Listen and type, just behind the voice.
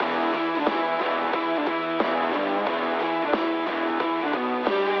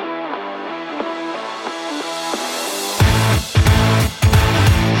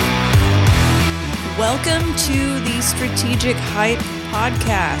Welcome to the Strategic Hype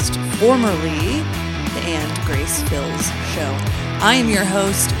Podcast, formerly the And Grace Fills Show. I am your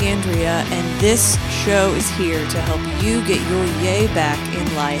host, Andrea, and this show is here to help you get your yay back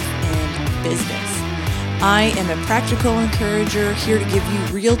in life and business. I am a practical encourager here to give you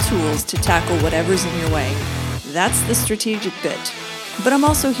real tools to tackle whatever's in your way. That's the strategic bit. But I'm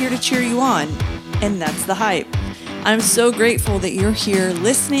also here to cheer you on, and that's the hype. I'm so grateful that you're here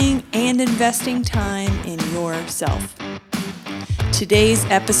listening and investing time in yourself. Today's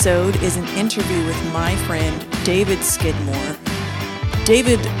episode is an interview with my friend, David Skidmore.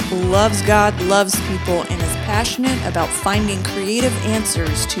 David loves God, loves people, and is passionate about finding creative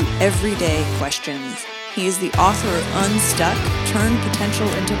answers to everyday questions. He is the author of Unstuck, Turn Potential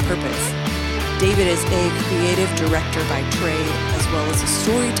into Purpose. David is a creative director by trade, as well as a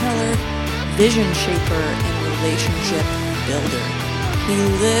storyteller, vision shaper, and relationship builder. He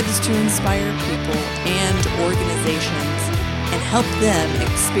lives to inspire people and organizations and help them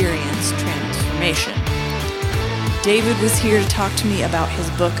experience transformation. David was here to talk to me about his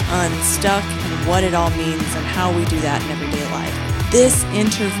book Unstuck and what it all means and how we do that in everyday life. This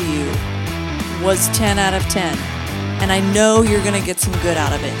interview was 10 out of 10, and I know you're going to get some good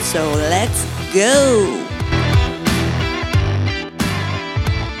out of it, so let's go!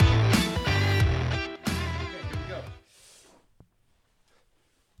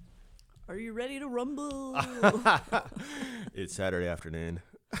 Are you ready to rumble? It's Saturday afternoon.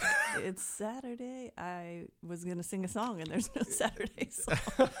 It's Saturday. I was going to sing a song, and there's no Saturday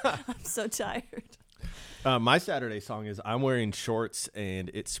song. I'm so tired. My Saturday song is I'm wearing shorts,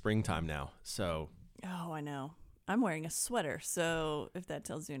 and it's springtime now. So, oh, I know. I'm wearing a sweater, so if that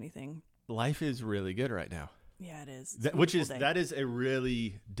tells you anything. Life is really good right now. Yeah, it is. That is a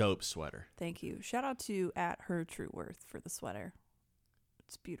really dope sweater. Thank you. Shout out to @HerTrueWorth for the sweater.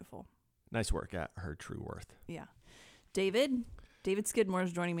 It's beautiful. Nice work at Her True Worth. Yeah. David Skidmore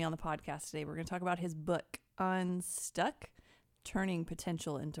is joining me on the podcast today. We're going to talk about his book, Unstuck, Turning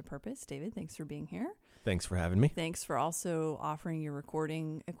Potential into Purpose. David, thanks for being here. Thanks for having me. Thanks for also offering your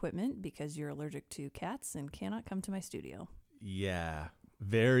recording equipment because you're allergic to cats and cannot come to my studio. Yeah,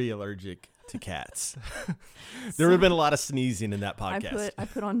 very allergic to cats. There would have been a lot of sneezing in that podcast. I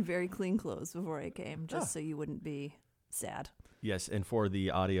put on very clean clothes before I came just so you wouldn't be sad. Yes, and for the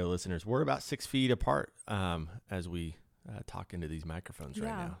audio listeners, we're about 6 feet apart as we talk into these microphones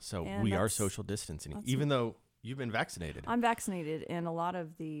right now. So we are social distancing, even though you've been vaccinated. I'm vaccinated, and a lot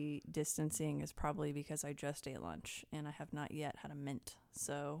of the distancing is probably because I just ate lunch, and I have not yet had a mint,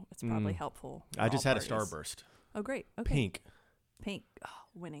 so it's probably helpful. I just had a Starburst. Oh, great. Okay. Pink. Oh,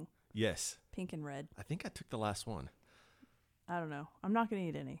 winning. Yes. Pink and red. I think I took the last one. I don't know. I'm not going to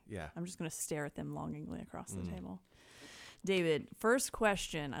eat any. Yeah. I'm just going to stare at them longingly across the table. David, first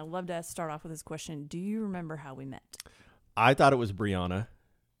question. I love to start off with this question. Do you remember how we met? I thought it was Brianna.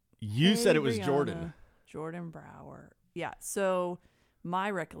 You said it was Brianna. Jordan Brower. Yeah. So my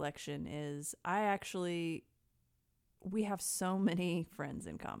recollection is we have so many friends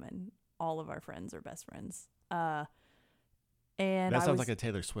in common. All of our friends are best friends. And that sounds like a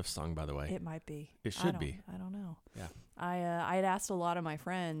Taylor Swift song, by the way. It might be. It should be. I don't know. Yeah. I had asked a lot of my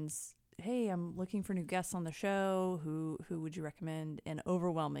friends, hey, I'm looking for new guests on the show. Who would you recommend? And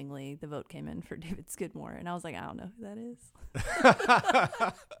overwhelmingly, the vote came in for David Skidmore. And I was like, I don't know who that is.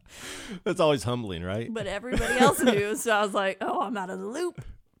 That's always humbling, right? But everybody else knew. So I was like, oh, I'm out of the loop.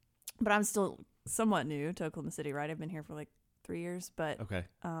 But I'm still somewhat new to Oklahoma City, right? I've been here for like 3 years. But okay.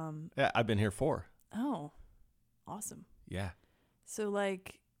 Yeah, I've been here 4. Oh, awesome. Yeah. So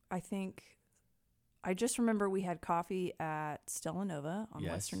I just remember we had coffee at Stella Nova on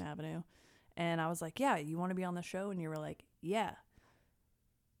Western Avenue. And I was like, yeah, you want to be on the show? And you were like, yeah.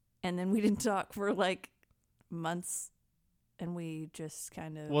 And then we didn't talk for like months. And we just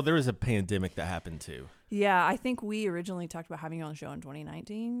kind of... Well, there was a pandemic that happened too. Yeah, I think we originally talked about having you on the show in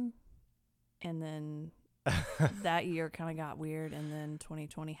 2019. And then that year kind of got weird. And then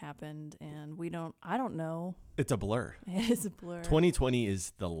 2020 happened. And I don't know. It's a blur. It is a blur. 2020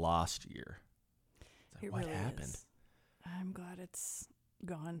 is the lost year. What really happened? Is. I'm glad it's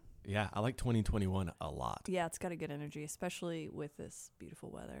gone. Yeah, I like 2021 a lot. Yeah, it's got a good energy, especially with this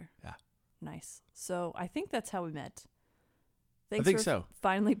beautiful weather. Yeah. Nice. So I think that's how we met. I think so.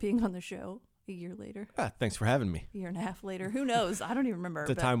 Finally being on the show a year later. Thanks for having me. A year and a half later. Who knows? I don't even remember.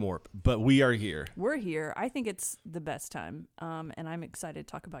 It's a time warp, but we are here. We're here. I think it's the best time. And I'm excited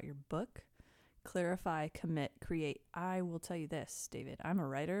to talk about your book, Clarify, Commit, Create. I will tell you this, David. I'm a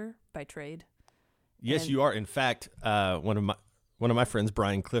writer by trade. Yes, you are. In fact, one of my friends,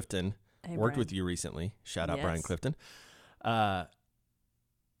 Brian Clifton, worked with you recently. Shout out, Brian Clifton.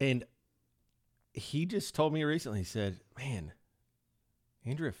 And he just told me recently, he said, man,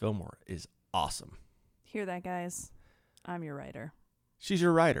 Andrea Fillmore is awesome. Hear that, guys? I'm your writer. She's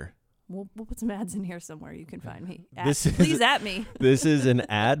your writer. We'll put some ads in here somewhere. You can find me. Please at me. This is an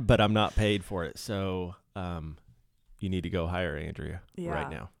ad, but I'm not paid for it. So you need to go hire Andrea right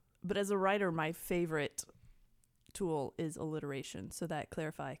now. But as a writer, my favorite tool is alliteration. So that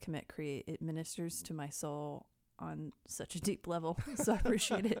clarify, commit, create, it ministers to my soul on such a deep level. So I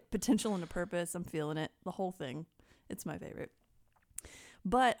appreciate it. Potential and a purpose. I'm feeling it. The whole thing. It's my favorite.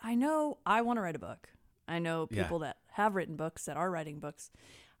 But I know I want to write a book. I know people that have written books, that are writing books.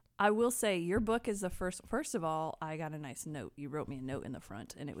 I will say your book is the first of all, I got a nice note. You wrote me a note in the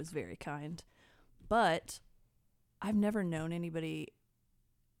front and it was very kind. But I've never known anybody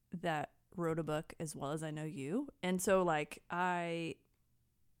that wrote a book as well as I know you. And so like I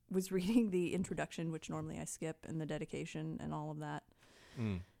was reading the introduction, which normally I skip, and the dedication and all of that.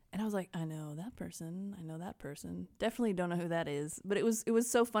 And I was like, I know that person. Definitely don't know who that is. But it was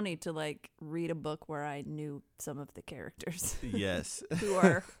so funny to like read a book where I knew some of the characters. Yes. Who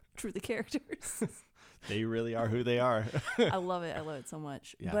are truly characters. They really are who they are. I love it. I love it so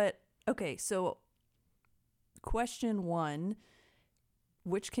much. Yeah. But okay, so question 1,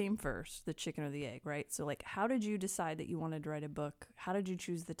 which came first, the chicken or the egg, right? So like, how did you decide that you wanted to write a book? How did you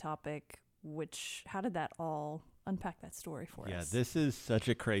choose the topic? How did that all unpack that story for us? Yeah, this is such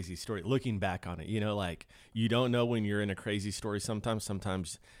a crazy story. Looking back on it, like you don't know when you're in a crazy story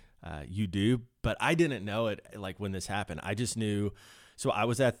sometimes you do, but I didn't know it like when this happened. I just knew. So I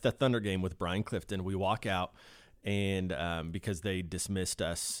was at the Thunder game with Brian Clifton. We walk out. And because they dismissed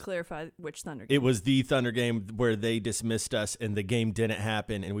us. Clarify which Thunder game. It was the Thunder game where they dismissed us and the game didn't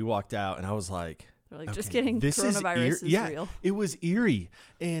happen. And we walked out and I was like, okay, just kidding. This coronavirus is real. It was eerie.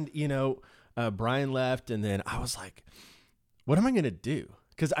 And, Brian left and then I was like, what am I going to do?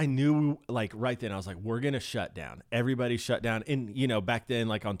 Because I knew like right then I was like, we're going to shut down. Everybody shut down. And, back then,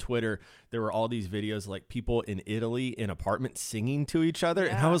 like on Twitter, there were all these videos like people in Italy in apartments singing to each other.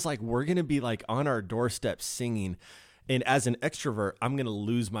 Yeah. And I was like, we're going to be like on our doorstep singing. And as an extrovert, I'm going to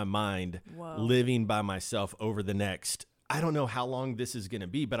lose my mind living by myself over the next, I don't know how long this is going to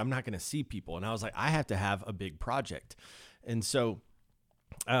be, but I'm not going to see people. And I was like, I have to have a big project. And so,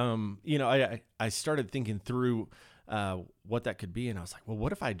 I started thinking through what that could be. And I was like, well,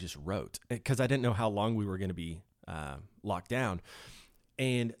 what if I just wrote? Because I didn't know how long we were going to be locked down.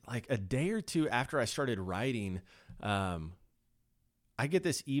 And like a day or two after I started writing, I get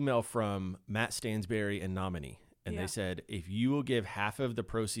this email from Matt Stansberry and Nominee. And they said, if you will give half of the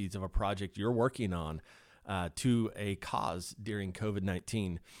proceeds of a project you're working on to a cause during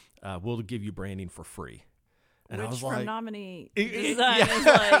COVID-19, we'll give you branding for free. And which I was from like, Nominee Design is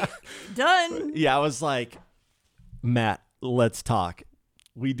like, done. Yeah, I was like, Matt, let's talk.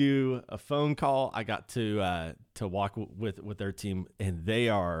 We do a phone call. I got to walk with their team, and they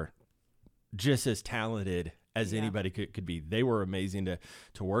are just as talented as anybody could be. They were amazing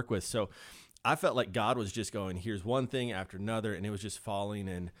to work with. So I felt like God was just going, here's one thing after another, and it was just falling,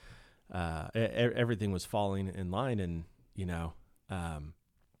 and everything was falling in line. And,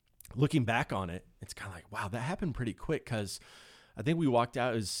 looking back on it, it's kind of like, wow, that happened pretty quick, because I think we walked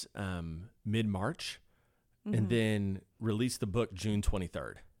out as mid-March. Mm-hmm. And then release the book June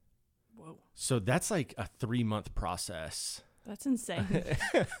 23rd. Whoa. So that's like a 3-month process. That's insane.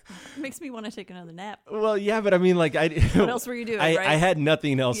 Makes me want to take another nap. Well, yeah, but I mean, like, what else were you doing, right? I had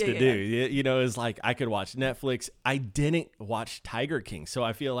nothing else to do. It's like I could watch Netflix. I didn't watch Tiger King. So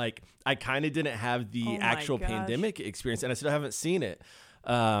I feel like I kind of didn't have the actual pandemic experience, and I still haven't seen it.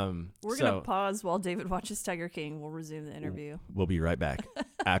 We're going to pause while David watches Tiger King. We'll resume the interview. We'll be right back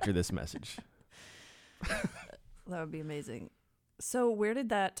after this message. That would be amazing. So where did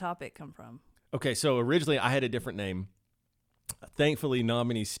that topic come from? Okay, so originally I had a different name. Thankfully,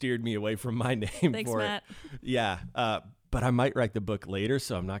 Nominee steered me away from my name. Thanks, for Matt. It. Yeah, but I might write the book later,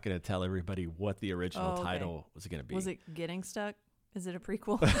 so I'm not going to tell everybody what the original title was going to be. Was it Getting Stuck? Is it a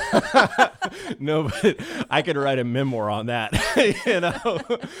prequel? No, but I could write a memoir on that.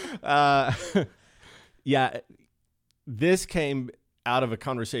 Yeah, this came out of a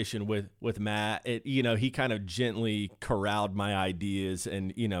conversation with Matt. He kind of gently corralled my ideas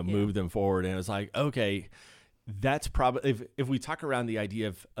and, moved them forward. And it was like, okay, that's probably, if we talk around the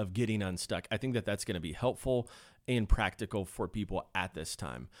idea of getting unstuck, I think that's going to be helpful and practical for people at this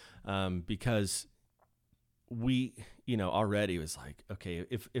time. Because we, already was like, okay,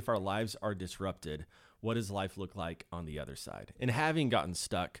 if our lives are disrupted, what does life look like on the other side? And having gotten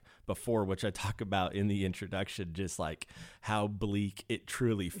stuck before, which I talk about in the introduction, just like how bleak it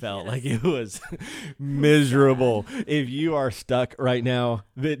truly felt. Like it was miserable. If you are stuck right now,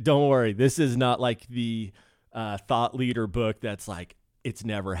 don't worry. This is not like the thought leader book that's like, it's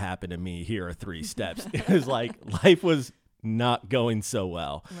never happened to me. Here are 3 steps. It was like life was not going so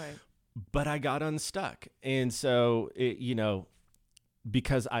well. Right. But I got unstuck. And so,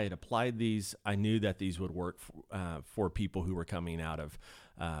 because I had applied these, I knew that these would work for people who were coming out of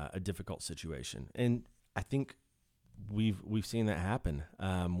a difficult situation. And I think we've seen that happen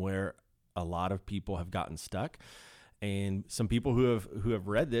where a lot of people have gotten stuck, and some people who have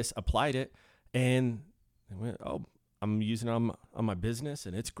read this applied it, and they went, "Oh, I'm using it on my business,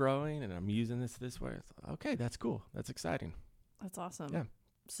 and it's growing, and I'm using this way." Okay, that's cool. That's exciting. That's awesome. Yeah.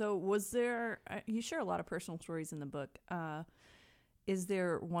 So was there? You share a lot of personal stories in the book. Is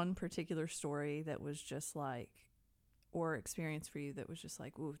there one particular story that was just like, or experience for you that was just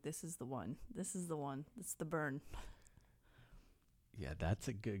like, ooh, this is the one. This is the one. It's the burn. Yeah, that's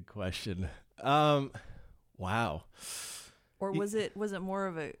a good question. Wow. Or was it more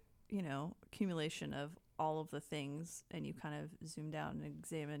of a, accumulation of all of the things, and you kind of zoomed out and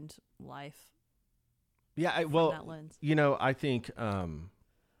examined life? Yeah, from that lens? I think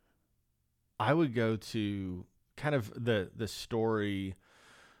I would go to kind of the story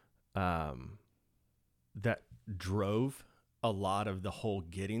that drove a lot of the whole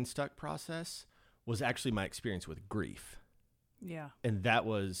getting stuck process was actually my experience with grief. Yeah. And that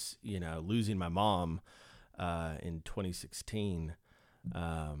was, losing my mom in 2016.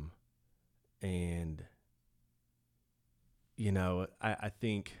 And, I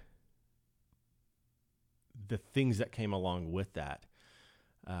think the things that came along with that,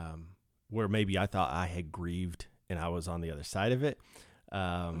 where maybe I thought I had grieved and I was on the other side of it.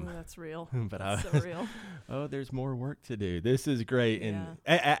 That's real. But that's so real. Oh, there's more work to do. This is great. Yeah.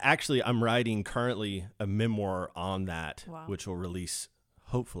 And actually, I'm writing currently a memoir on that, Wow. which will release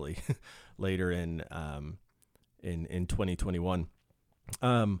hopefully later in 2021.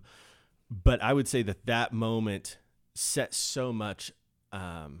 But I would say that moment set so much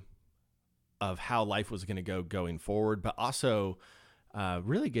of how life was going to going forward, but also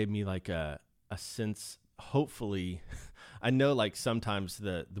really gave me like a sense, hopefully. I know like sometimes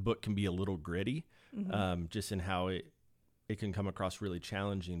the book can be a little gritty, just in how it can come across really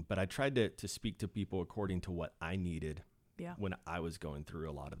challenging, but I tried to speak to people according to what I needed when I was going through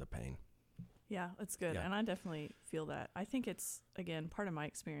a lot of the pain. Yeah, it's good. Yeah. And I definitely feel that. I think it's, again, part of my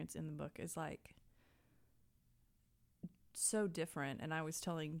experience in the book is like so different. And I was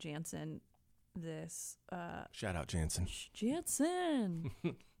telling Jansen this. Shout out Jansen. Jansen.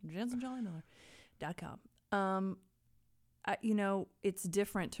 JansenJollyMiller.com. It's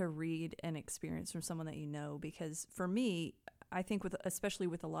different to read an experience from someone that you know, because for me, I think especially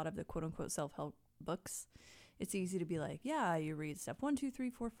with a lot of the quote unquote self-help books, it's easy to be like, yeah, you read step 1, 2,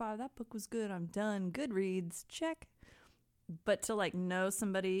 3, 4, 5. That book was good. I'm done. Good reads. Check. But to like know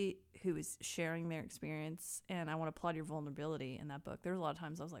somebody who is sharing their experience, and I want to applaud your vulnerability in that book. There was a lot of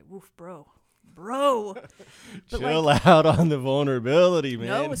times I was like, woof, bro. Chill out on the vulnerability, man.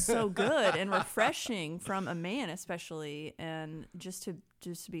 No, it was so good and refreshing from a man, especially, and just to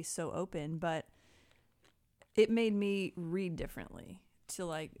be so open. But it made me read differently. To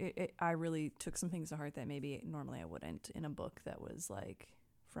like, I really took some things to heart that maybe normally I wouldn't in a book that was like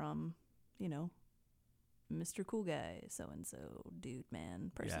from, Mr. Cool Guy, so and so, dude,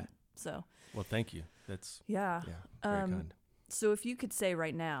 man, person. Yeah. So, well, thank you. That's very kind. So, if you could say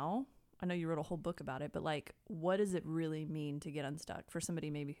right now, I know you wrote a whole book about it, but like, what does it really mean to get unstuck for somebody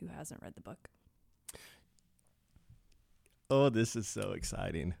maybe who hasn't read the book? Oh, this is so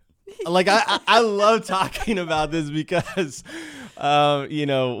exciting. Like I love talking about this because,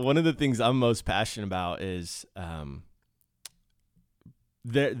 one of the things I'm most passionate about is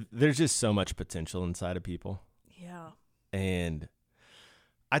there's just so much potential inside of people. Yeah. And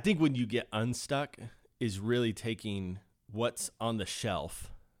I think when you get unstuck is really taking what's on the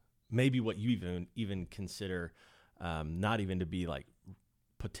shelf, maybe what you even consider not even to be like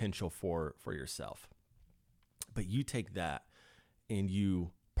potential for yourself, but you take that and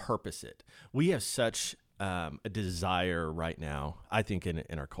you purpose it. We have such a desire right now, I think,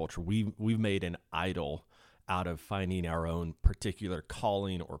 in our culture. We've made an idol out of finding our own particular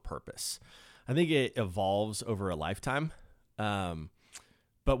calling or purpose. I think it evolves over a lifetime.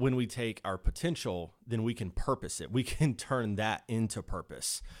 But when we take our potential, then we can purpose it. We can turn that into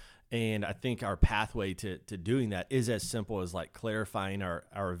purpose. And I think our pathway to doing that is as simple as like clarifying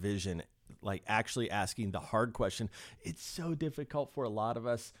our vision, like actually asking the hard question. It's so difficult for a lot of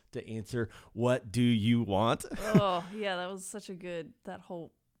us to answer, what do you want? Oh, yeah, that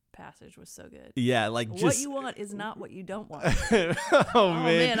whole passage was so good. Yeah, like what you want is not what you don't want. Oh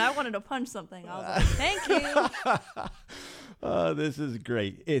man, I wanted to punch something. I was like, thank you. Oh, this is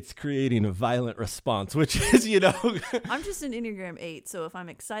great. It's creating a violent response, which is, I'm just an Enneagram 8, so if I'm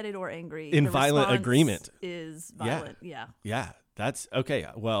excited or angry, in the violent response agreement is violent. Yeah. Yeah, that's okay.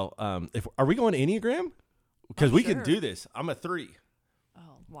 Well, are we going Enneagram? Because we sure. can do this. I'm a 3. Oh,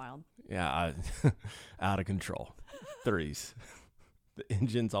 wild. Yeah, out of control. 3s. The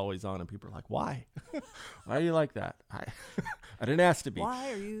engine's always on, and people are like, "Why? Why are you like that?" I didn't ask to be.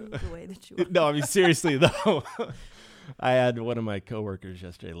 Why are you the way that you are? No, I mean seriously though. I had one of my coworkers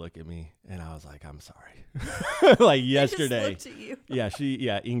yesterday look at me, and I was like, "I'm sorry." Like yesterday. Just looked at you.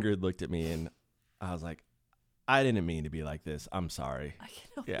 Ingrid looked at me, and I was like, "I didn't mean to be like this. I'm sorry." I can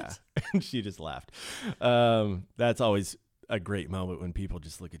help Yeah, it. and she just laughed. That's always a great moment when people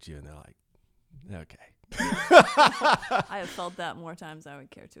just look at you and they're like, "Okay." I have felt that more times than I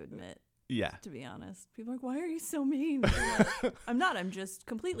would care to admit. Yeah. To be honest, people are like, "Why are you so mean?" Like, I'm not. I'm just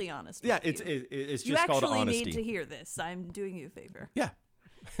completely honest. Yeah, with you. it's You just called actually honesty. need to hear this. I'm doing you a favor. Yeah.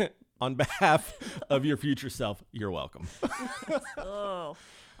 On behalf of your future self, you're welcome.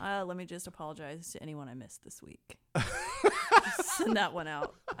 Let me just apologize to anyone I missed this week. Just send that one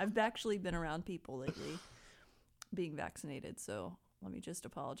out. I've actually been around people lately being vaccinated, so let me just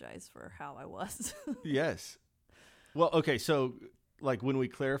apologize for how I was. Yes. Well, okay, so like when we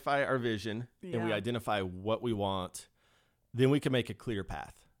clarify our vision and we Yeah. identify what we want, then we can make a clear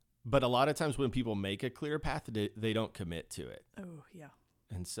path. But a lot of times when people make a clear path, they don't commit to it. Oh, yeah.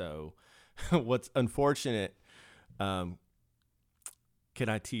 And so what's unfortunate, can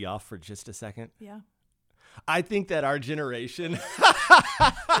I tee off for just a second? Yeah. I think that our generation...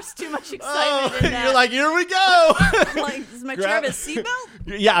 There's too much excitement in that. You're like, here we go. I'm like, is my chair have a seatbelt?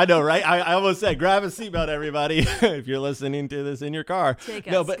 Yeah, I know, right? I almost said, grab a seatbelt, everybody, if you're listening to this in your car.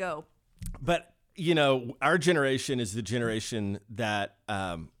 Go. But, our generation is the generation that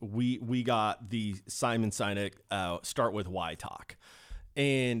we got the Simon Sinek Start With Why talk.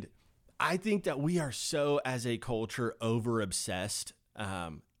 And I think that we are so, as a culture, over-obsessed.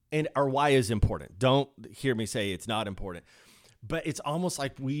 And our why is important. Don't hear me say it's not important. But it's almost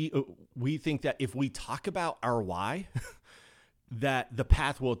like we think that if we talk about our why, that the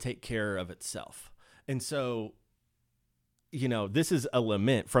path will take care of itself. And so, this is a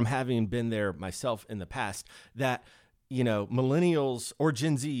lament from having been there myself in the past that, millennials or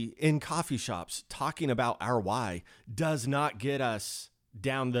Gen Z in coffee shops talking about our why does not get us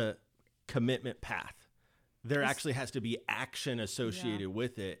down the commitment path. There actually has to be action associated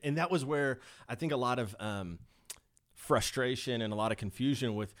with it. And that was where I think a lot of frustration and a lot of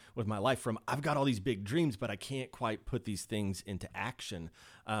confusion with my life from, I've got all these big dreams, but I can't quite put these things into action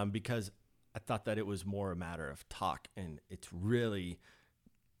because I thought that it was more a matter of talk, and it's really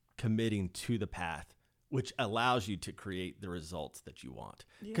committing to the path, which allows you to create the results that you want.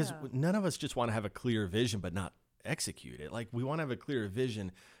 Because none of us just want to have a clear vision but not execute it. Like, we want to have a clear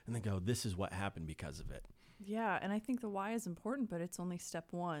vision and then go, this is what happened because of it. Yeah, and I think the why is important, but it's only step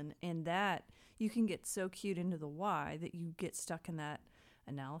one. And that you can get so cued into the why that you get stuck in that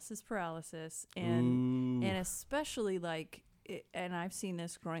analysis paralysis. And especially and I've seen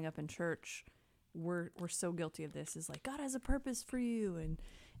this growing up in church, we're so guilty of this, is like, God has a purpose for you.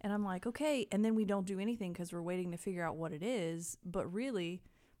 And I'm like, okay. And then we don't do anything because we're waiting to figure out what it is. But really,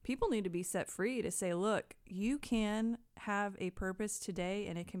 people need to be set free to say, look, you can have a purpose today,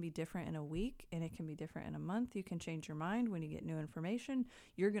 and it can be different in a week, and it can be different in a month. You can change your mind when you get new information.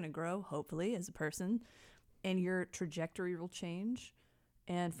 You're going to grow, hopefully, as a person, and your trajectory will change.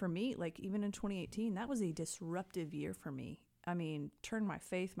 And for me, even in 2018, that was a disruptive year for me. I mean, turned my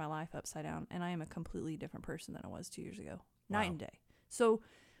faith, my life upside down, and I am a completely different person than I was 2 years ago. Wow. Night and day. So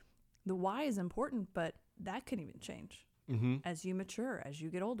the why is important, but that can even change. Mm-hmm. As you mature, as you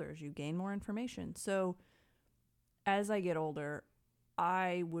get older, as you gain more information. So as I get older,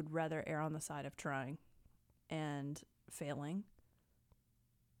 I would rather err on the side of trying and failing.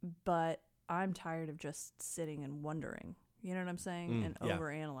 But I'm tired of just sitting and wondering. You know what I'm saying? And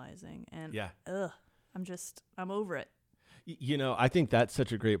overanalyzing. And I'm over it. I think that's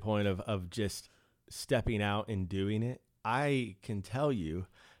such a great point of just stepping out and doing it. I can tell you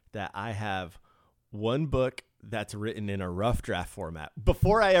that I have one book that's written in a rough draft format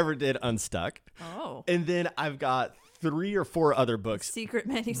before I ever did Unstuck. Oh. And then I've got 3 or 4 other books secret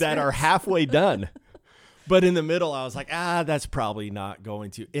manuscripts that are halfway done. But in the middle, I was like, that's probably not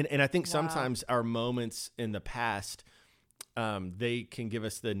going to. And I think sometimes our moments in the past they can give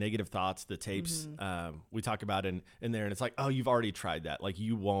us the negative thoughts, the tapes we talk about in there. And it's like, oh, you've already tried that. Like,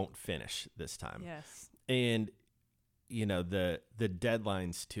 you won't finish this time. Yes. And, you know, the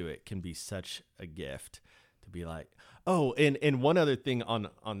deadlines to it can be such a gift to be like, oh, and one other thing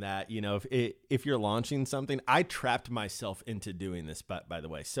on that, you know, if you're launching something, I trapped myself into doing this, but by the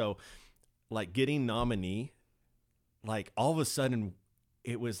way, so like getting nominee, like all of a sudden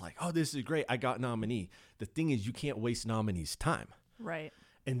it was like, oh, this is great. I got nominee. The thing is, you can't waste nominees' time. Right.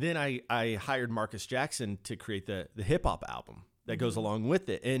 And then I hired Marcus Jackson to create the hip hop album that goes along with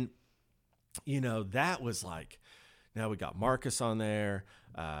it. And, you know, that was like, now we got Marcus on there,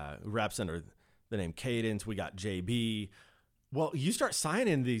 who raps under the name Cadence. We got JB. Well, you start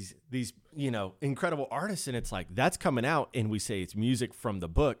signing these, you know, incredible artists, and it's like, that's coming out, and we say it's music from the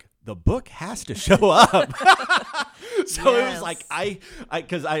book. The book has to show up. So It was like,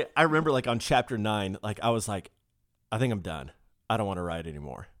 because I remember like on chapter 9, like I was like, I think I'm done. I don't want to write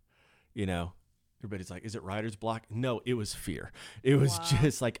anymore. You know, everybody's like, is it writer's block? No, it was fear. It was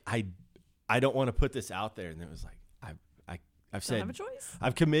just like, I don't want to put this out there. And it was like, I've said, don't have a choice.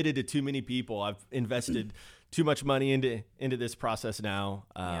 I've committed to too many people. I've invested too much money into this process now.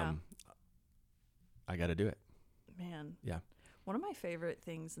 I got to do it. Man. Yeah. One of my favorite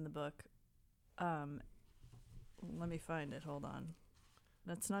things in the book, let me find it. Hold on.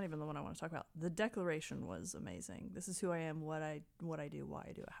 That's not even the one I want to talk about. The declaration was amazing. This is who I am, what I do, why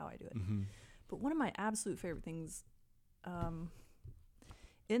I do it, how I do it. Mm-hmm. But one of my absolute favorite things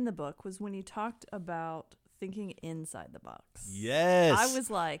in the book was when you talked about thinking inside the box. Yes. I was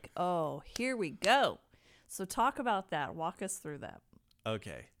like, oh, here we go. So talk about that. Walk us through that.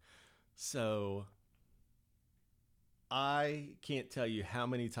 Okay. So I can't tell you how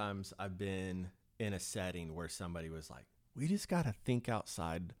many times I've been in a setting where somebody was like, we just got to think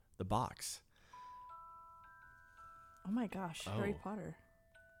outside the box. Oh my gosh, Harry Potter.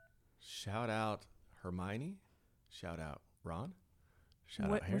 Shout out Hermione. Shout out Ron.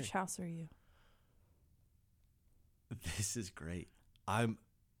 Shout out Harry. Which house are you? This is great. I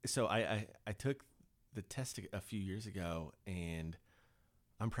took the test a few years ago, and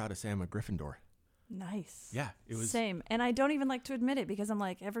I'm proud to say I'm a Gryffindor. Nice. Yeah, it was same. And I don't even like to admit it because I'm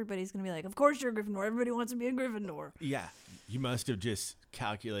like, everybody's gonna be like, of course you're a Gryffindor. Everybody wants to be a Gryffindor. Yeah, you must have just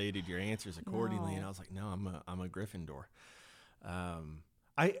calculated your answers accordingly. No. And I was like, no, I'm a Gryffindor.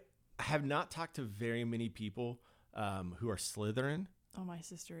 I have not talked to very many people who are Slytherin. Oh, my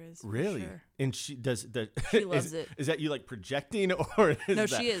sister is. Really? Sure. And she does. She loves it. Is that you like projecting, or no?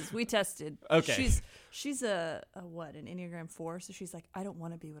 She is. We tested. Okay. She's an Enneagram 4. So she's like, I don't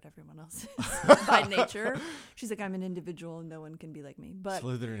want to be what everyone else is by nature. She's like, I'm an individual, and no one can be like me. But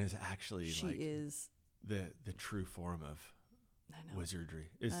Slytherin is actually she is the true form of wizardry.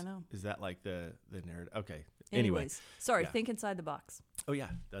 I know. Is that like the narrative? Okay. Anyways, sorry. Yeah. Think inside the box. Oh yeah,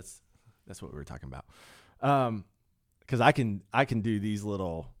 that's what we were talking about. Because I can do these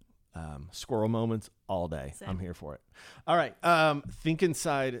little squirrel moments all day. Same. I'm here for it. All right. Think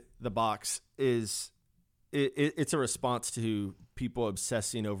inside the box is it's a response to people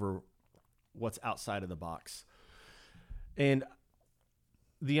obsessing over what's outside of the box. And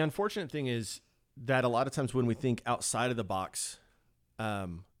the unfortunate thing is that a lot of times when we think outside of the box,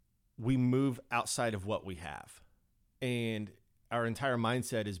 we move outside of what we have. And our entire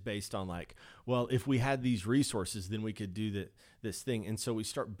mindset is based on like, well, if we had these resources, then we could do this thing. And so we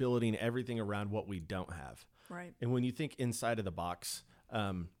start building everything around what we don't have. Right. And when you think inside of the box,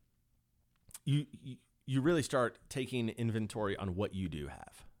 you really start taking inventory on what you do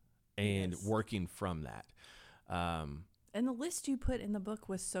have and working from that. And the list you put in the book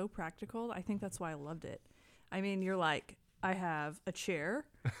was so practical. I think that's why I loved it. I mean, you're like, I have a chair,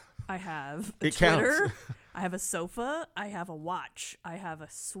 I have a Twitter, I have a sofa, I have a watch, I have a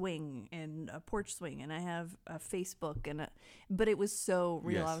swing and a porch swing, and I have a Facebook but it was so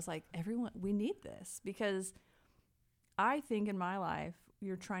real. Yes. I was like, everyone, we need this, because I think in my life,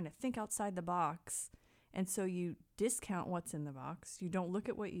 you're trying to think outside the box. And so you discount what's in the box. You don't look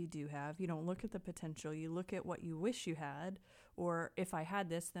at what you do have. You don't look at the potential. You look at what you wish you had, or if I had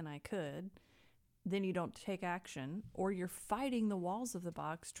this, then I could. Then you don't take action, or you're fighting the walls of the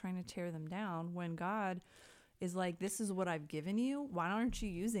box, trying to tear them down, when God is like, this is what I've given you. Why aren't you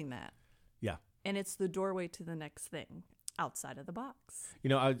using that? Yeah. And it's the doorway to the next thing outside of the box. You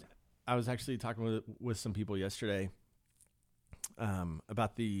know, I was actually talking with some people yesterday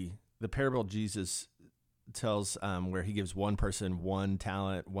about the parable Jesus tells, where he gives one person 1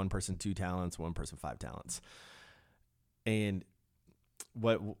 talent, one person 2 talents, one person 5 talents. And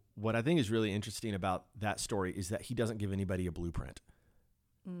what I think is really interesting about that story is that he doesn't give anybody a blueprint.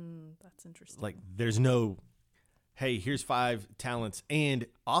 That's interesting. Like, there's no hey, here's 5 talents, and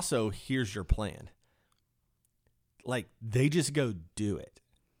also here's your plan. Like, they just go do it.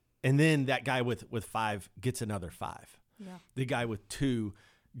 And then that guy with 5 gets another 5. Yeah. The guy with 2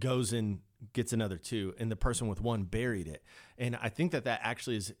 goes and gets another 2, and the person with 1 buried it. And I think that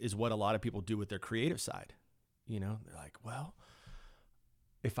actually is what a lot of people do with their creative side. You know, they're like, well,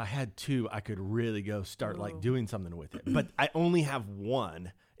 if I had 2, I could really go start like doing something with it. But I only have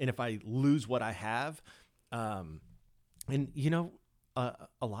 1. And if I lose what I have, and you know,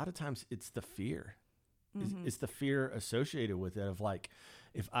 a lot of times it's the fear. It's the fear associated with it of like,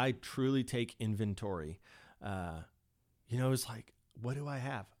 if I truly take inventory, you know, it's like, what do I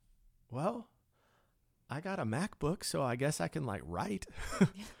have? Well, I got a MacBook, so I guess I can like write.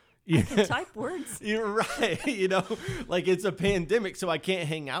 I can type words. You're right. You know, like it's a pandemic, so I can't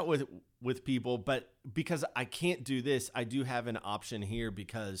hang out with people. But because I can't do this, I do have an option here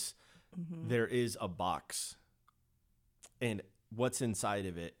because there is a box. And what's inside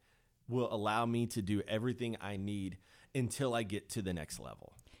of it will allow me to do everything I need until I get to the next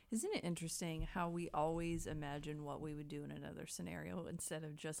level. Isn't it interesting how we always imagine what we would do in another scenario instead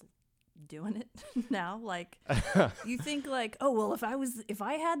of just doing it now? Like, you think like, oh, well, if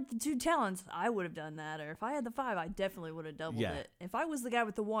I had the 2 talents, I would have done that. Or if I had the 5, I definitely would have doubled it. If I was the guy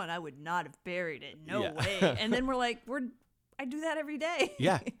with the 1, I would not have buried it. No way. And then we're like, I do that every day.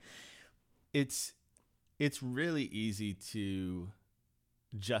 Yeah. It's really easy to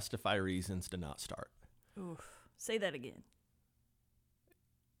justify reasons to not start. Oof. Say that again.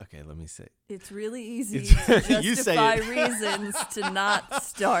 Okay, let me say. It's really easy to justify reasons to not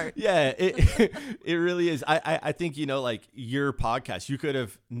start. Yeah, it really is. I think, you know, like your podcast, you could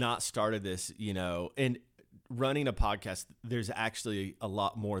have not started this, you know, and running a podcast, there's actually a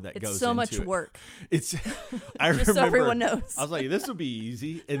lot more that goes into it. It's so much work. It's, I just remember, so everyone knows. I was like, this will be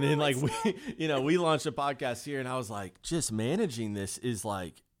easy. And then like we launched a podcast here and I was like, just managing this is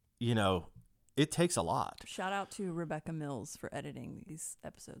like, you know, it takes a lot. Shout out to Rebecca Mills for editing these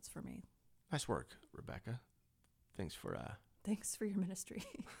episodes for me. Nice work, Rebecca. Thanks for your ministry.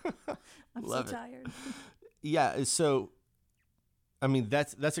 I'm Love so it. tired. Yeah, so I mean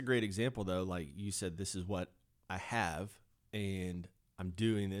that's a great example though. Like you said, this is what I have and I'm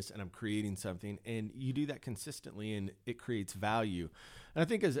doing this and I'm creating something, and you do that consistently and it creates value. And I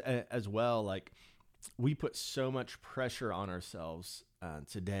think as well, like we put so much pressure on ourselves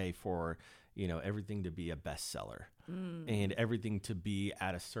today for, you know, everything to be a bestseller and everything to be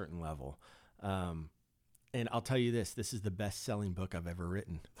at a certain level. And I'll tell you this is the best selling book I've ever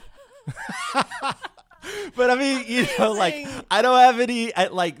written. But I mean, you know, like I don't have any,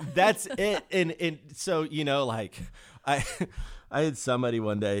 like that's it. And so, you know, like I had somebody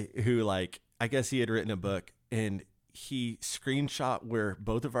one day who like, I guess he had written a book and he screenshot where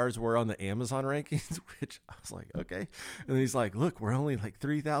both of ours were on the Amazon rankings, which I was like, okay. And then he's like, look, we're only like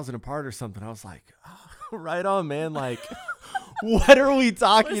 3,000 apart or something. I was like, oh, right on, man. Like, what are we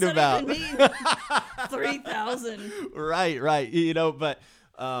talking about? 3,000. Right. You know, but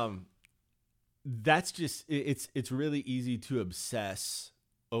that's just, it's really easy to obsess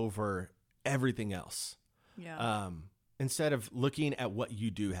over everything else. Yeah. Instead of looking at what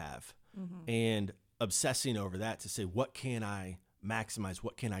you do have and obsessing over that to say, what can I maximize?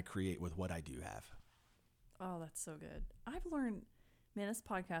 What can I create with what I do have? Oh, that's so good. I've learned, man, this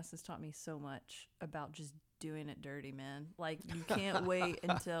podcast has taught me so much about just doing it dirty, man. Like you can't wait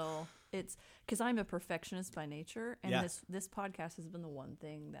until it's, because I'm a perfectionist by nature. And this podcast has been the one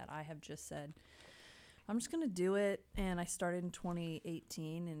thing that I have just said, I'm just going to do it. And I started in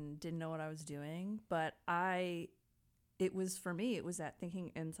 2018 and didn't know what I was doing, but it was for me, it was that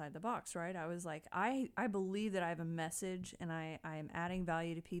thinking inside the box, right? I was like, I believe that I have a message and I am adding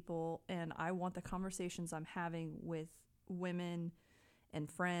value to people, and I want the conversations I'm having with women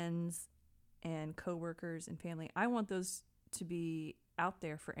and friends and coworkers and family, I want those to be out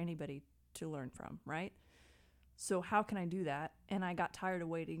there for anybody to learn from, right? So how can I do that? And I got tired of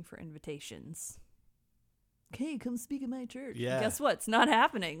waiting for invitations. Okay, come speak at my church. Yeah. Guess what? It's not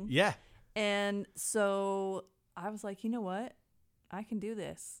happening. Yeah. And so I was like, you know what? I can do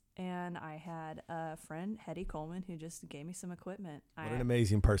this. And I had a friend, Hetty Coleman, who just gave me some equipment. What an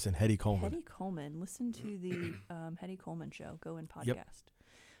amazing person, Hetty Coleman. Hetty Coleman. Listen to the Hetty Coleman Show. Go in podcast. Yep.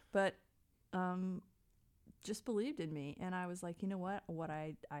 But just believed in me. And I was like, you know what?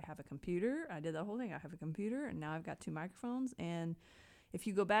 I have a computer. I did that whole thing. I have a computer. And now I've got 2 microphones. And if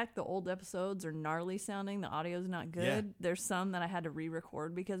you go back, the old episodes are gnarly sounding. The audio's not good. Yeah. There's some that I had to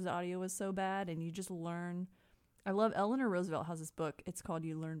re-record because the audio was so bad. And you just learn. I love Eleanor Roosevelt has this book. It's called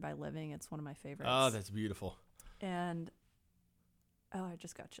You Learn by Living. It's one of my favorites. Oh, that's beautiful. And I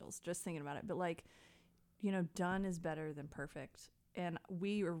just got chills just thinking about it. But like, done is better than perfect. And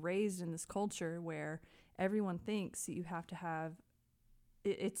we are raised in this culture where everyone thinks that you have to have,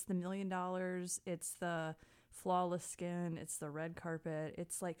 it's the $1 million, it's the flawless skin, it's the red carpet.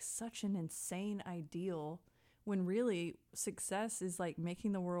 It's like such an insane ideal when really success is like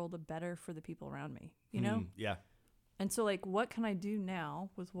making the world better for the people around me, Yeah. And so like, what can I do now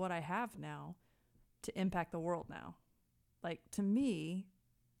with what I have now to impact the world now? Like, to me,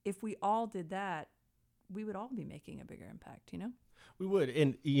 if we all did that, we would all be making a bigger impact, We would.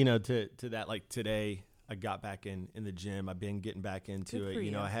 And, to that, like today, I got back in the gym. I've been getting back into Good it. for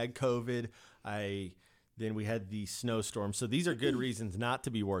you. I had COVID. Then we had the snowstorm. So these are good reasons not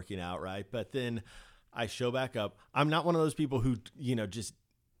to be working out, right? But then I show back up. I'm not one of those people who, just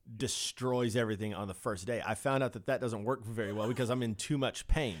destroys everything on the first day. I found out that doesn't work very well because I'm in too much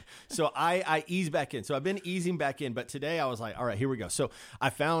pain. So I ease back in. So I've been easing back in. But today I was like, all right, here we go. So I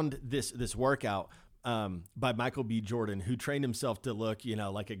found this workout by Michael B. Jordan, who trained himself to look,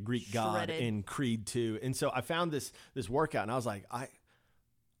 like a Greek god in Creed 2. And so I found this workout and I was like,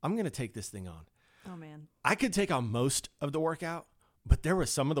 I'm going to take this thing on. Oh man. I could take on most of the workout, but there was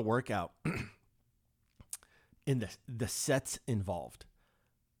some of the workout in the sets involved.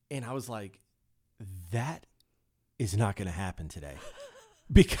 And I was like, that is not going to happen today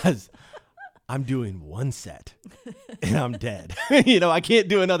because I'm doing one set and I'm dead. I can't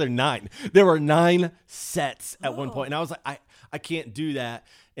do another 9. There were 9 sets at one point. And I was like, I can't do that.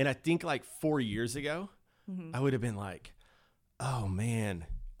 And I think like 4 years ago, I would have been like, oh man,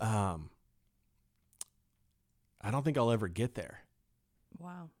 I don't think I'll ever get there.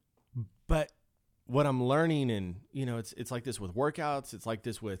 Wow. But what I'm learning, and it's like this with workouts, it's like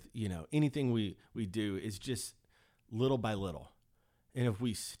this with anything we do, is just little by little. And if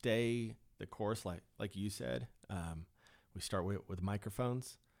we stay the course, like you said, we start with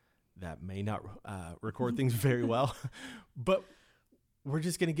microphones that may not record things very well, but we're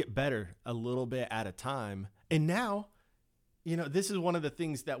just going to get better a little bit at a time. And now, this is one of the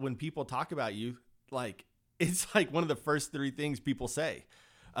things that when people talk about you, like, it's like one of the first 3 things people say.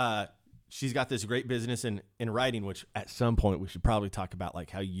 She's got this great business in writing, which at some point we should probably talk about like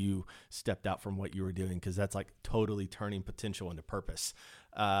how you stepped out from what you were doing, because that's like totally turning potential into purpose.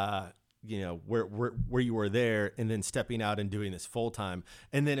 Where you were there and then stepping out and doing this full time.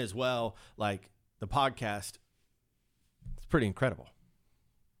 And then as well, like the podcast, it's pretty incredible.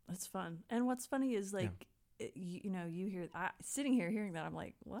 It's fun. And what's funny is like, you hear, sitting here hearing that, I'm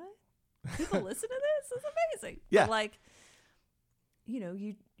like, what? People listen to this? It's amazing. Yeah. But like,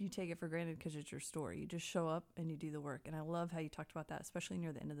 you take it for granted because it's your story. You just show up and you do the work. And I love how you talked about that, especially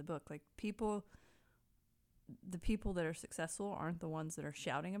near the end of the book. Like the people that are successful aren't the ones that are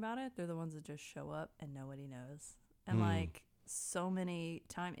shouting about it. They're the ones that just show up and nobody knows. And like so many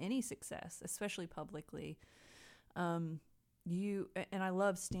time, any success, especially publicly, and I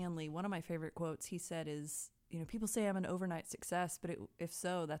love Stanley. One of my favorite quotes he said is, people say I'm an overnight success, but if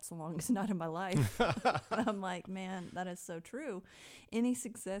so, that's the longest night of my life. And I'm like, man, that is so true. Any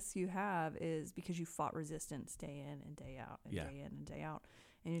success you have is because you fought resistance day in and day out and day in and day out.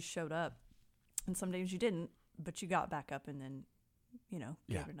 And you showed up. And some days you didn't, but you got back up and then,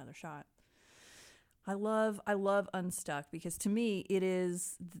 gave it another shot. I love Unstuck because to me it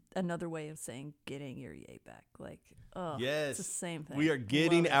is another way of saying getting your yay back. Like, yes, it's the same thing. We are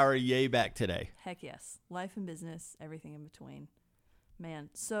getting our yay back today. Heck yes. Life and business, everything in between. Man,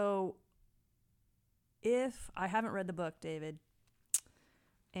 so if I haven't read the book, David,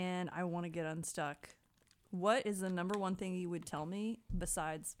 and I want to get unstuck, what is the number one thing you would tell me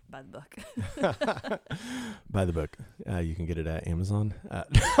besides buy the book? Buy the book. You can get it at Amazon.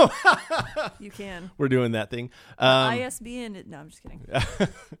 You can. We're doing that thing. ISBN. No, I'm just kidding.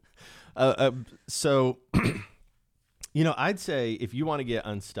 So, I'd say if you want to get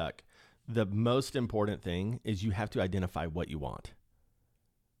unstuck, the most important thing is you have to identify what you want.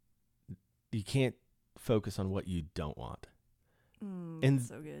 You can't focus on what you don't want. And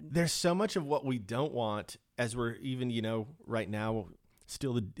so good. There's so much of what we don't want as we're even, right now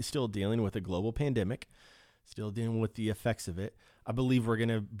still dealing with a global pandemic, still dealing with the effects of it. I believe we're going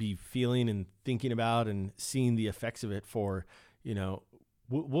to be feeling and thinking about and seeing the effects of it for,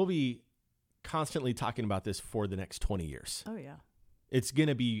 we'll be constantly talking about this for the next 20 years. Oh, yeah. It's going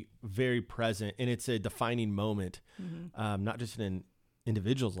to be very present, and it's a defining moment, not just in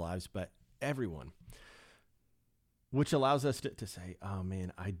individuals' lives, but everyone. Which allows us to say, oh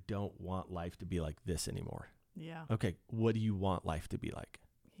man, I don't want life to be like this anymore. Yeah. Okay, what do you want life to be like?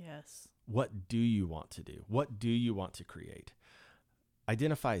 Yes. What do you want to do? What do you want to create?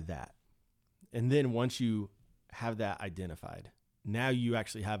 Identify that. And then once you have that identified, now you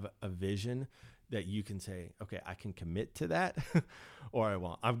actually have a vision that you can say, okay, I can commit to that or I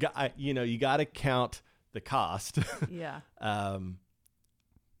won't. You got to count the cost. Yeah.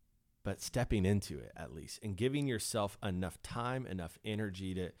 But stepping into it at least and giving yourself enough time, enough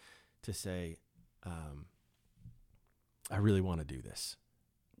energy to say, I really want to do this.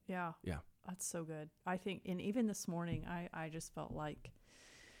 Yeah. Yeah. That's so good. I think, and even this morning, I just felt like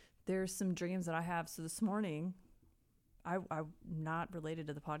there's some dreams that I have. So this morning, I'm not related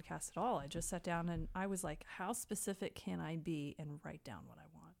to the podcast at all. I just sat down and I was like, how specific can I be and write down what I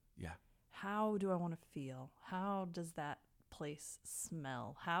want? Yeah. How do I want to feel? How does that place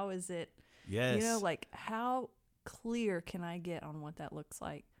smell? How is it? Yes. Like how clear can I get on what that looks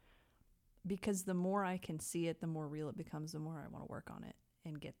like? Because the more I can see it, the more real it becomes, the more I want to work on it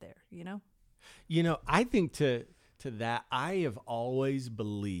and get there, I think to that, I have always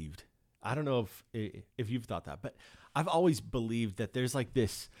believed, I don't know if you've thought that, but I've always believed that there's like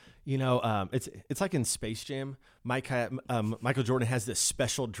this, it's like in Space Jam, Michael Jordan has this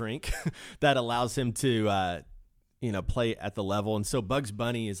special drink that allows him to, play at the level. And so Bugs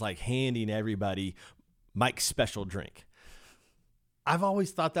Bunny is like handing everybody Mike's special drink. I've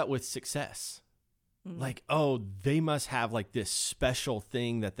always thought that with success. Mm-hmm. Like, oh, they must have like this special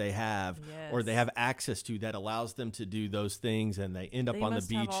thing that they have, yes, or they have access to that allows them to do those things, and they end up on the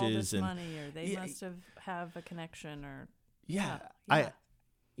beaches have all this and money, or they must have a connection, or yeah.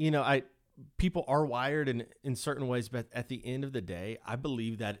 People are wired in certain ways, but at the end of the day, I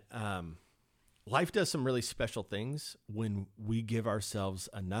believe that life does some really special things when we give ourselves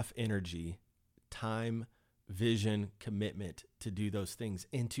enough energy, time, vision, commitment to do those things,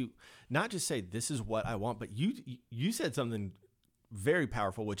 and to not just say this is what I want, but you said something very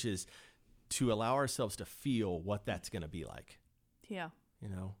powerful, which is to allow ourselves to feel what that's going to be like. Yeah.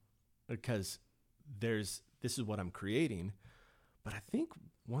 Because this is what I'm creating, but I think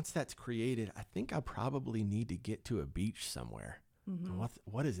once that's created, I think I probably need to get to a beach somewhere. Mm-hmm.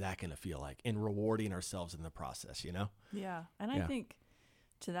 What is that going to feel like? And rewarding ourselves in the process, Yeah. And I think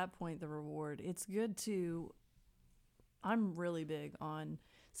to that point, the reward, it's good I'm really big on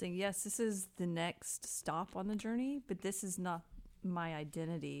saying, yes, this is the next stop on the journey, but this is not my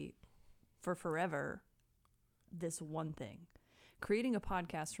identity for forever. This one thing. Creating a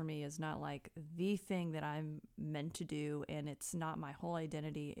podcast for me is not like the thing that I'm meant to do, and it's not my whole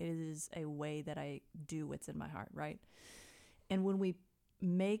identity. It is a way that I do what's in my heart, right? And when we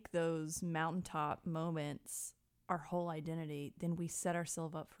make those mountaintop moments our whole identity, then we set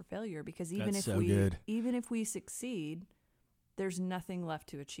ourselves up for failure, because even if we succeed, there's nothing left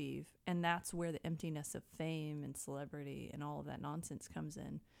to achieve. And that's where the emptiness of fame and celebrity and all of that nonsense comes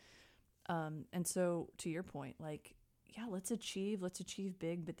in. And so to your point, like, yeah, let's achieve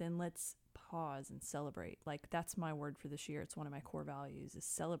big, but then let's pause and celebrate. Like, that's my word for this year. It's one of my core values is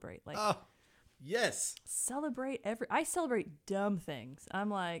celebrate. Like, oh, yes. I celebrate dumb things. I'm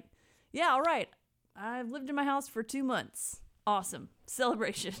like, yeah, all right. I've lived in my house for 2 months. Awesome.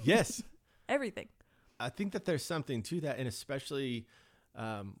 Celebration. Yes. Everything. I think that there's something to that, and especially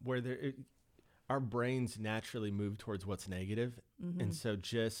where our brains naturally move towards what's negative. Mm-hmm. And so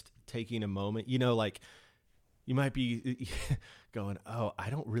just taking a moment, like you might be going, oh, I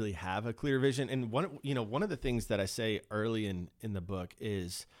don't really have a clear vision. And one of the things that I say early in the book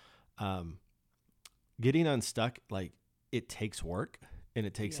is getting unstuck. Like, it takes work and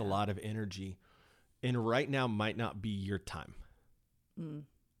it takes a lot of energy. And right now might not be your time. Mm.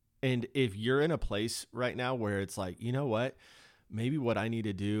 And if you're in a place right now where it's like, you know what, maybe what I need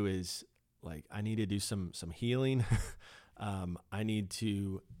to do is like, I need to do some healing. I need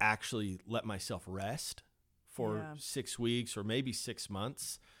to actually let myself rest for 6 weeks or maybe 6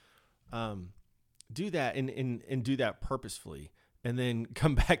 months. Do that and do that purposefully, and then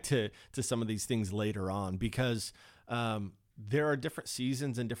come back to some of these things later on, because there are different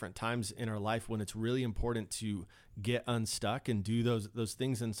seasons and different times in our life when it's really important to get unstuck and do those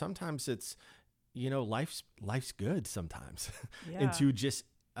things. And sometimes it's, life's good sometimes. And to just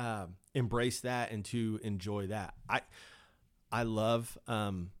embrace that and to enjoy that. I love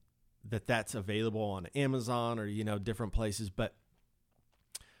that's available on Amazon or, different places. But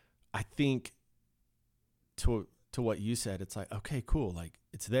I think to what you said, it's like, okay, cool. Like,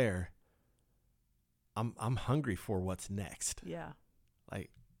 it's there. I'm hungry for what's next. Yeah. Like,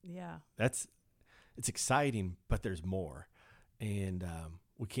 yeah, it's exciting, but there's more. And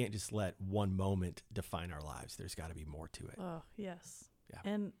we can't just let one moment define our lives. There's got to be more to it. Oh, yes. Yeah.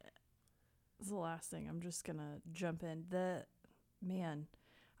 And this is the last thing. I'm just going to jump in.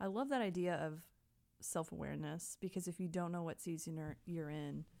 I love that idea of self-awareness, because if you don't know what season you're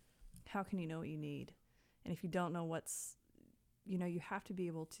in, how can you know what you need? And if you don't know what's you have to be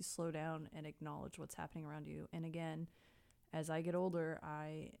able to slow down and acknowledge what's happening around you. And again, as I get older,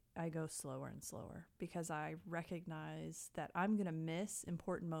 I go slower and slower because I recognize that I'm going to miss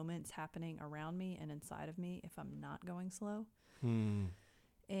important moments happening around me and inside of me if I'm not going slow. And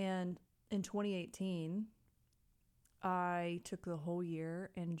in 2018, I took the whole year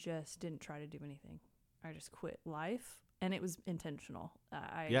and just didn't try to do anything. I just quit life, and it was intentional.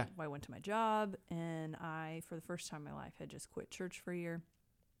 I went to my job, and I, for the first time in my life, had just quit church for a year.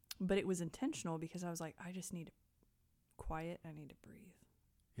 But it was intentional because I was like, I just need to quiet. I need to breathe.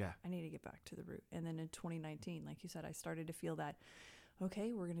 Yeah. I need to get back to the root. And then in 2019, like you said, I started to feel that,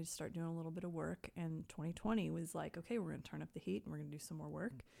 okay, we're going to start doing a little bit of work. And 2020 was like, okay, we're going to turn up the heat and we're going to do some more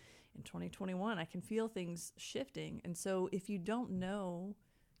work. In 2021, I can feel things shifting. And so if you don't know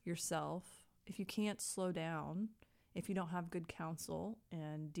yourself, if you can't slow down, if you don't have good counsel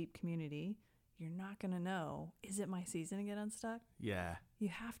and deep community, you're not going to know, is it my season to get unstuck? Yeah. You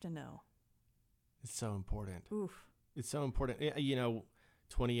have to know. It's so important. Oof. It's so important.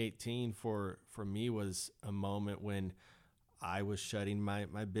 2018 for me was a moment when I was shutting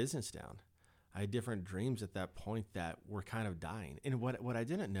my business down. I had different dreams at that point that were kind of dying. And what I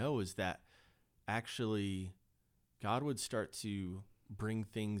didn't know is that actually God would start to bring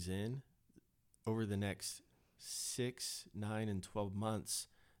things in over the next 6, 9, and 12 months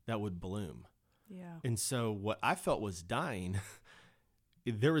that would bloom. Yeah. And so what I felt was dying,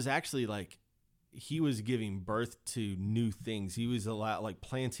 there was actually like, he was giving birth to new things. He was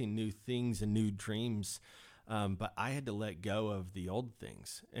planting new things and new dreams. But I had to let go of the old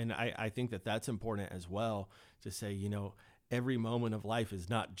things. And I think that that's important as well, to say, every moment of life is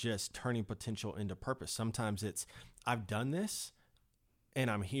not just turning potential into purpose. Sometimes it's, I've done this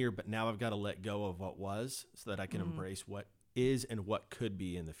and I'm here, but now I've got to let go of what was so that I can embrace what is and what could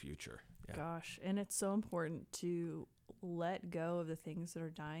be in the future. Yeah. Gosh. And it's so important to let go of the things that are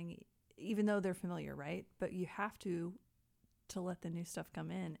dying, even though they're familiar, right? But you have to let the new stuff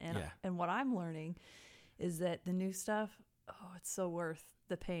come in. And what I'm learning is that the new stuff, it's so worth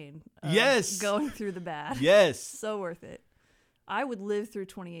the pain of going through the bad. Yes. So worth it. I would live through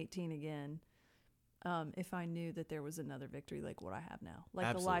 2018 again if I knew that there was another victory like what I have now. Like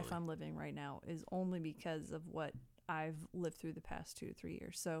Absolutely. The life I'm living right now is only because of what I've lived through the past 2 to 3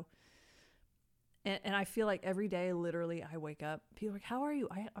 years. So, and I feel like every day, literally, I wake up, people are like, how are you?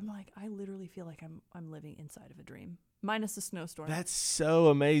 I'm like, I literally feel like I'm living inside of a dream, minus the snowstorm. That's so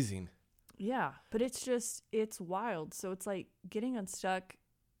amazing. Yeah, but it's wild. So it's like getting unstuck,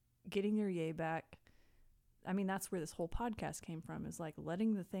 getting your yay back. I mean, that's where this whole podcast came from, is like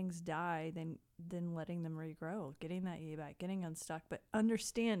letting the things die, then letting them regrow, getting that yay back, getting unstuck, but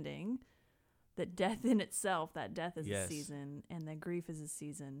understanding that death in itself, that death is a season, and then grief is a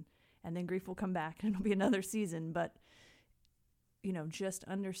season, and then grief will come back and it'll be another season. But, just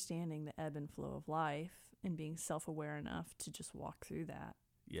understanding the ebb and flow of life and being self-aware enough to just walk through that.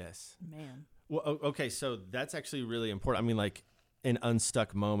 Yes. Man. Well, okay. So that's actually really important. I mean, like an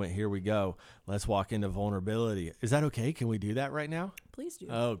unstuck moment. Here we go. Let's walk into vulnerability. Is that okay? Can we do that right now? Please do.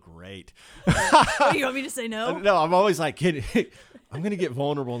 Oh, great. You want me to say no? No, I'm always like, I'm going to get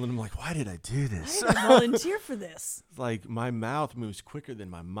vulnerable. And then I'm like, why did I do this? I didn't volunteer for this. Like my mouth moves quicker than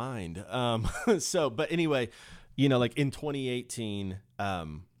my mind. But anyway, like in 2018,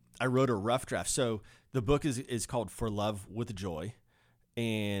 I wrote a rough draft. So the book is called For Love with Joy.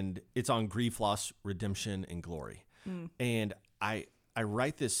 And it's on grief, loss, redemption, and glory. And I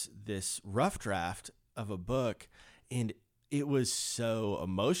write this rough draft of a book, and it was so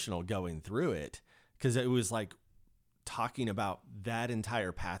emotional going through it, because it was like talking about that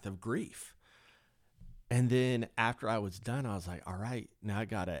entire path of grief. And then after I was done, I was like, all right, now I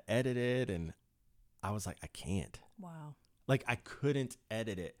got to edit it. And I was like, I can't. Wow. Like I couldn't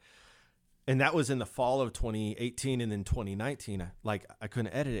edit it. And that was in the fall of 2018, and then 2019, I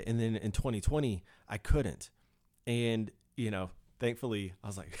couldn't edit it. And then in 2020, I couldn't. And, thankfully, I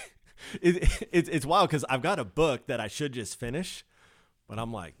was like, it's wild, because I've got a book that I should just finish. But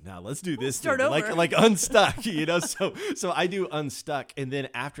I'm like, no, let's do this. Start over. Like Unstuck, So I do Unstuck. And then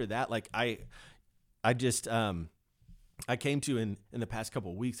after that, like I just, I came to in the past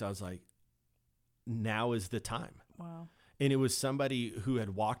couple of weeks, I was like, now is the time. Wow. And it was somebody who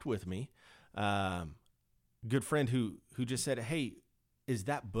had walked with me, good friend who just said, hey, is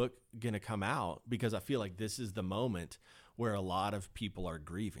that book going to come out? Because I feel like this is the moment where a lot of people are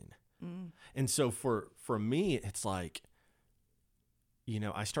grieving. And so for me, it's like,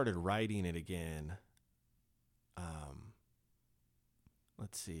 I started writing it again.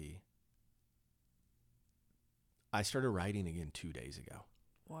 Let's see. I started writing again 2 days ago.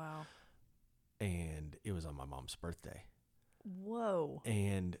 Wow. And it was on my mom's birthday. Whoa.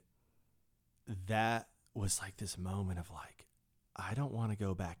 And that was like this moment of like, I don't want to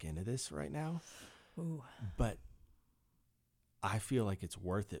go back into this right now. Ooh. But I feel like it's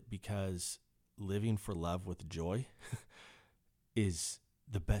worth it because living for love with joy is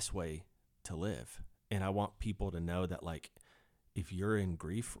the best way to live. And I want people to know that, like, if you're in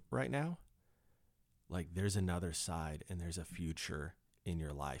grief right now, like, there's another side and there's a future in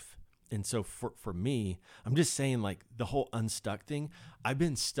your life. And so for me, I'm just saying, like, the whole unstuck thing, I've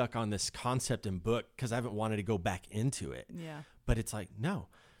been stuck on this concept and book because I haven't wanted to go back into it. Yeah. But it's like, no,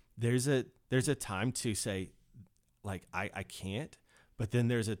 there's a time to say, like, I can't, but then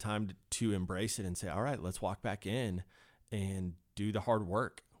there's a time to embrace it and say, all right, let's walk back in and do the hard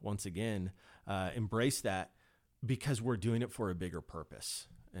work once again, embrace that because we're doing it for a bigger purpose.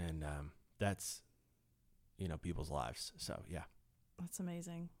 And that's, people's lives. So, yeah. That's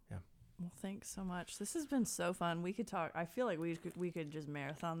amazing. Yeah. Well, thanks so much. This has been so fun. We could talk. I feel like we could just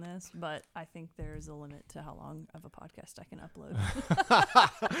marathon this, but I think there's a limit to how long of a podcast I can upload.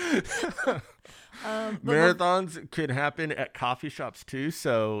 Marathons could happen at coffee shops too.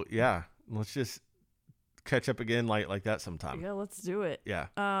 So yeah, let's just catch up again like that sometime. Yeah, let's do it. Yeah.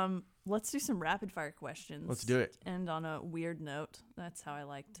 Let's do some rapid fire questions. Let's do it. And on a weird note, that's how I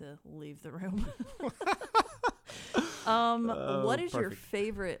like to leave the room. What is your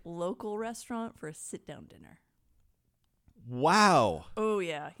favorite local restaurant for a sit-down dinner? Wow. Oh,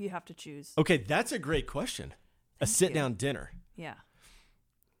 yeah. You have to choose. Okay, that's a great question. A sit-down dinner. Yeah.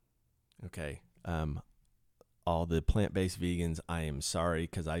 Okay. All the plant-based vegans, I am sorry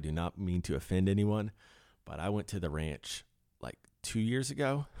because I do not mean to offend anyone, but I went to the ranch like 2 years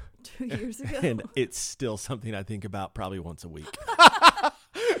ago. 2 years ago? And it's still something I think about probably once a week.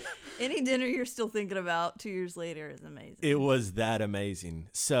 Any dinner you're still thinking about 2 years later is amazing. It was that amazing.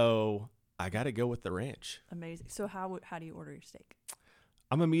 So I got to go with the ranch. Amazing. So how do you order your steak?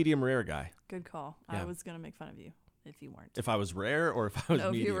 I'm a medium rare guy. Good call. Yeah. I was going to make fun of you if you weren't. If I was rare or if I was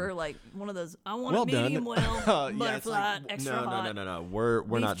medium. If you were like one of those, I want well a medium done. well, Yeah, butterfly, extra hot. No. We're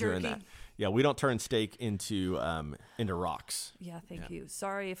not jerky. doing that. Yeah, we don't turn steak into rocks. Yeah, thank you.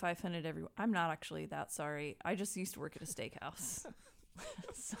 Sorry if I offended everyone. I'm not actually that sorry. I just used to work at a steakhouse.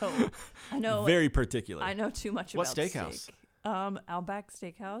 So I know very particular. I know too much what about steakhouse? Steak. Outback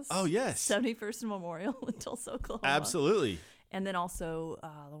Steakhouse. Oh yes, 71st and Memorial in Tulsa, Oklahoma. Absolutely. And then also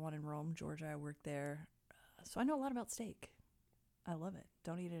the one in Rome, Georgia. I worked there, so I know a lot about steak. I love it.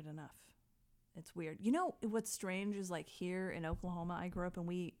 Don't eat it enough. It's weird. You know what's strange is like here in Oklahoma, I grew up and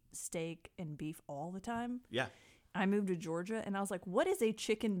we eat steak and beef all the time. Yeah. I moved to Georgia and I was like, what is a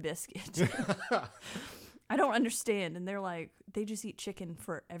chicken biscuit? I don't understand. And they're like, they just eat chicken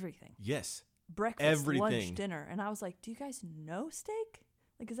for everything. Yes. Breakfast, everything. Lunch, dinner. And I was like, do you guys know steak?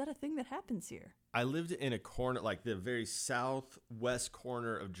 Like, is that a thing that happens here? I lived in a corner, like the very southwest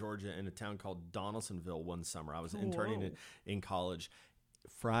corner of Georgia in a town called Donaldsonville one summer. I was interning in college.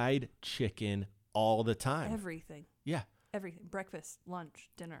 Fried chicken all the time. Everything. Yeah. Everything. Breakfast, lunch,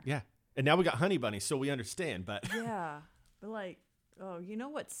 dinner. Yeah. And now we got Honey Bunny, so we understand. But yeah. But like, oh, you know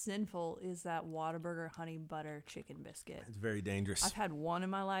what's sinful is that Whataburger honey butter chicken biscuit. It's very dangerous. I've had one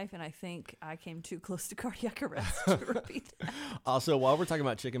in my life, and I think I came too close to cardiac arrest to repeat that. Also, while we're talking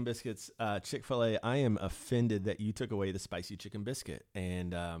about chicken biscuits, Chick-fil-A, I am offended that you took away the spicy chicken biscuit.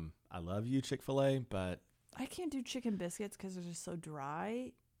 And I love you, Chick-fil-A, but I can't do chicken biscuits because they're just so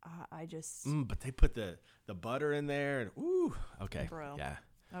dry. I just... But they put the butter in there. And, ooh, okay. Bro. Yeah.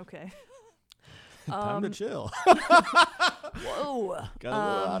 Okay. Time to chill. Whoa. Got a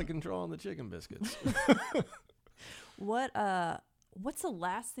little out of control on the chicken biscuits. What's the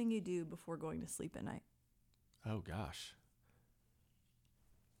last thing you do before going to sleep at night? Oh, gosh.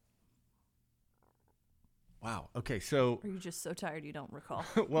 Wow. Okay, so... Or are you just so tired you don't recall?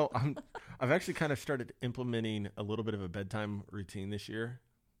 Well, I've actually kind of started implementing a little bit of a bedtime routine this year.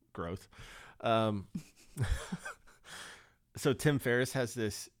 Growth. So Tim Ferriss has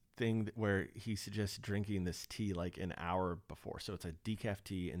this thing where he suggests drinking this tea like an hour before. So it's a decaf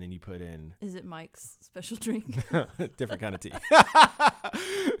tea, and then you put in... Is it Mike's special drink? Different kind of tea.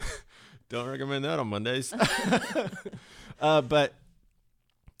 Don't recommend that on Mondays. But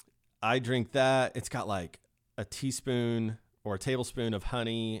I drink that. It's got like a teaspoon or a tablespoon of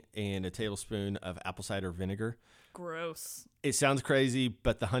honey and a tablespoon of apple cider vinegar. Gross. It sounds crazy,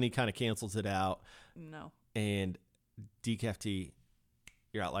 but the honey kind of cancels it out. No. And decaf tea,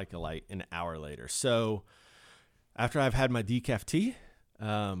 you're out like a light an hour later. So after I've had my decaf tea,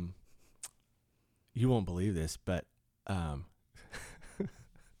 you won't believe this, but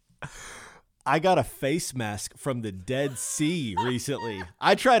I got a face mask from the Dead Sea recently.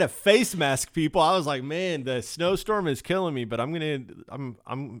 I try to face mask people. I was like, man, the snowstorm is killing me, but I'm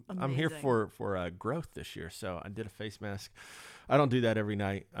here for growth this year. So I did a face mask. I don't do that every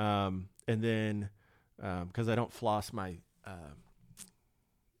night. And then because I don't floss my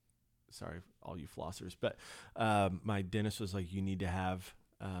sorry, all you flossers, but my dentist was like, you need to have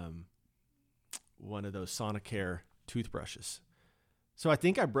one of those Sonicare toothbrushes. So I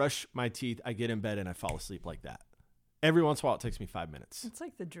think I brush my teeth, I get in bed, and I fall asleep like that. Every once in a while, it takes me 5 minutes. It's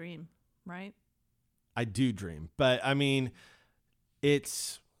like the dream, right? I do dream, but I mean,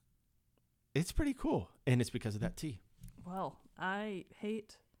 it's pretty cool, and it's because of that tea. Well, I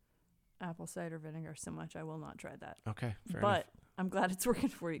hate apple cider vinegar so much, I will not try that. Okay, fair but enough. I'm glad it's working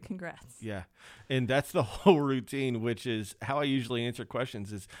for you. Congrats. Yeah, and that's the whole routine, which is how I usually answer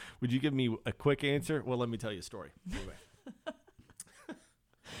questions is, would you give me a quick answer? Well, let me tell you a story. Anyway.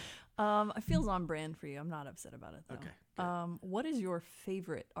 It feels on brand for you. I'm not upset about it, though. Okay. Good. What is your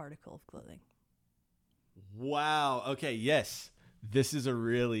favorite article of clothing? Wow. Okay. Yes. This is a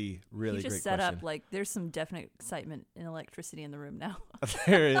really, really you just great set question. up like there's some definite excitement and electricity in the room now.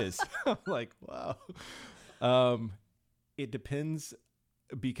 There is. I'm like, wow. It depends,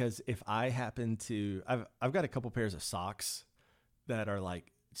 because if I happen to, I've got a couple pairs of socks that are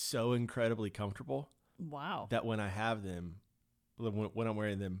like so incredibly comfortable Wow. that when I have them, when I'm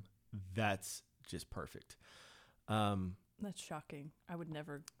wearing them, that's just perfect. That's shocking. I would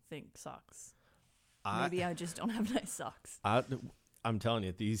never think socks. Maybe I just don't have nice socks. I'm telling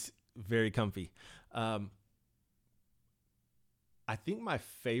you, these very comfy. I think my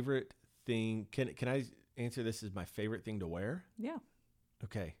favorite thing, can I answer this as my favorite thing to wear? Yeah.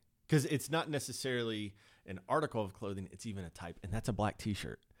 Okay. Because it's not necessarily an article of clothing, it's even a type, and that's a black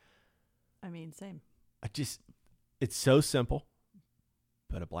t-shirt. I mean, same. It's so simple,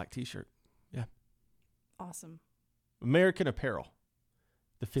 but a black t-shirt. Yeah. Awesome. American Apparel,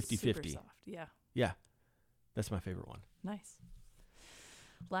 the 50/50. Super soft. Yeah. Yeah. That's my favorite one. Nice.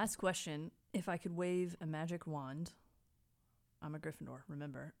 Last question. If I could wave a magic wand, I'm a Gryffindor,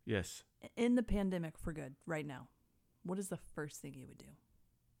 remember? Yes. In the pandemic for good, right now, what is the first thing you would do?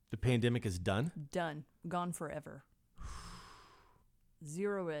 The pandemic is done? Done. Gone forever.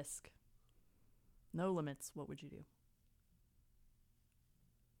 Zero risk. No limits. What would you do?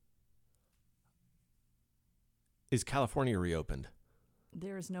 Is California reopened?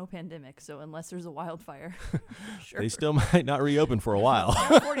 There is no pandemic, so unless there's a wildfire, sure. They still might not reopen for a while.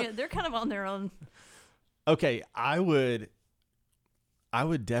 California, they're kind of on their own. Okay, I would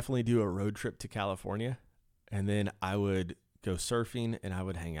definitely do a road trip to California, and then I would go surfing and I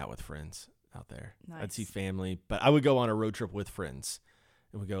would hang out with friends out there. Nice. I'd see family, but I would go on a road trip with friends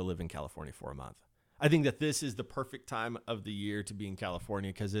and we go live in California for a month. I think that this is the perfect time of the year to be in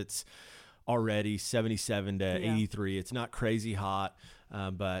California because it's already 77 to 83. It's not crazy hot,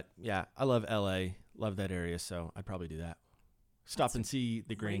 but yeah, I love LA, love that area, so I'd probably do that. Stop and see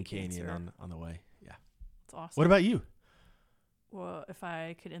the Grand Canyon on the way. Yeah. That's awesome. What about you? Well, if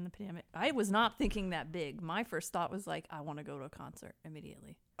I could end the pandemic, I was not thinking that big. My first thought was like, I want to go to a concert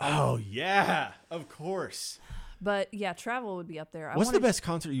immediately. Oh, yeah, of course. But yeah, travel would be up there. What's the best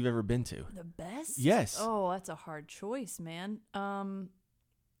concert you've ever been to? The best? Yes. Oh, that's a hard choice, man.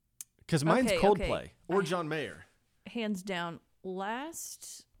 Because mine's Coldplay or John Mayer. Hands down.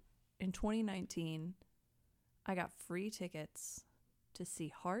 In 2019, I got free tickets to see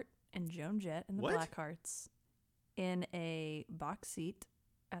Heart and Joan Jett and the Blackhearts in a box seat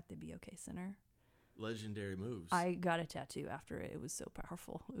at the BOK Center. Legendary moves. I got a tattoo after it. It was so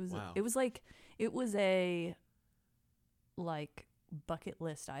powerful. Wow. It was a bucket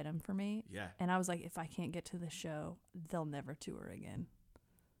list item for me. Yeah. And I was like, if I can't get to the show, they'll never tour again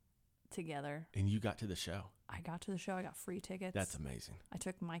together. And you got to the show. I got to the show. I got free tickets. That's amazing. I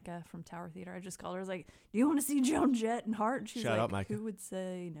took Micah from Tower Theater. I just called her. I was like, do you want to see Joan Jett and Heart? And she's Shout like, out, Micah. who would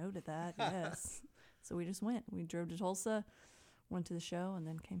say no to that? Yes. So we just went. We drove to Tulsa, went to the show, and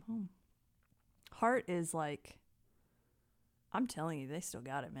then came home. Heart is like, I'm telling you, they still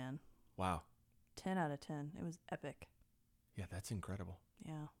got it, man. Wow. 10 out of 10. It was epic. Yeah, that's incredible.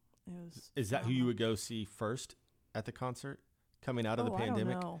 Yeah. It was. Is that who you would go see first at the concert coming out of the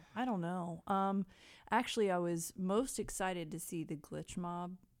pandemic? I don't know. Actually, I was most excited to see the Glitch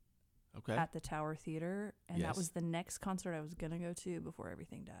Mob at the Tower Theater. And that was the next concert I was going to go to before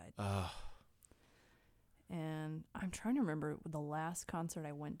everything died. And I'm trying to remember the last concert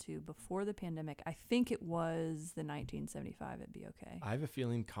I went to before the pandemic. I think it was the 1975 at BOK. I have a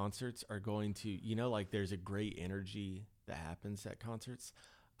feeling concerts are going to, there's a great energy that happens at concerts.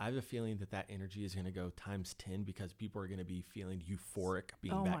 I have a feeling that energy is going to go times 10 because people are going to be feeling euphoric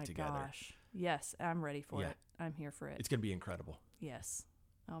being back together. Oh my gosh. Yes, I'm ready for Yeah. it. I'm here for it. It's going to be incredible. Yes.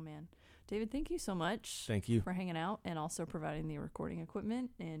 Oh, man. David, thank you so much. Thank you. For hanging out and also providing the recording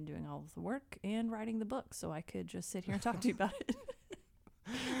equipment and doing all of the work and writing the book so I could just sit here and talk to you about it.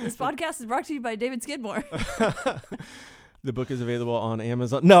 This podcast is brought to you by David Skidmore. The book is available on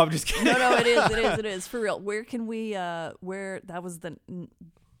Amazon. No, I'm just kidding. No, it is. For real. Where can we, that was the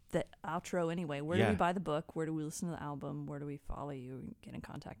outro anyway. Where do we buy the book? Where do we listen to the album? Where do we follow you and get in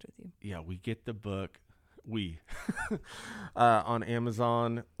contact with you? Yeah, we get the book. On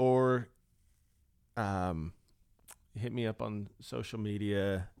Amazon or hit me up on social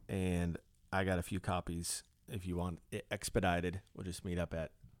media, and I got a few copies if you want it expedited. We'll just meet up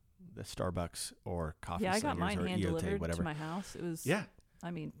at the Starbucks or Coffee I got Slingers mine or hand EOT, delivered whatever. to my house. It was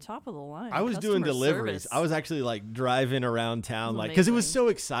top of the line. I was doing Customer deliveries. service. I was actually like driving around town, like, because it was so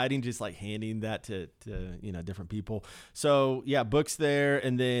exciting, just like handing that to different people. So yeah, books there,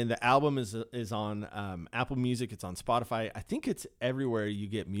 and then the album is on Apple Music. It's on Spotify. I think it's everywhere you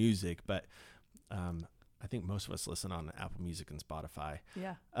get music, but I think most of us listen on Apple Music and Spotify.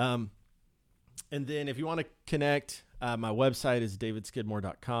 Yeah. And then if you want to connect, my website is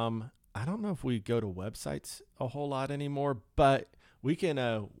davidskidmore.com. I don't know if we go to websites a whole lot anymore, but we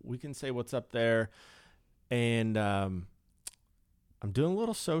can say what's up there. And I'm doing a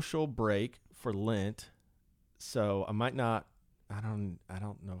little social break for Lent, so I might not. I don't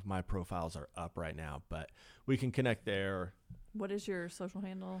know if my profiles are up right now, but we can connect there. What is your social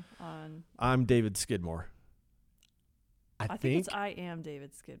handle on? I'm David Skidmore. I think it's I am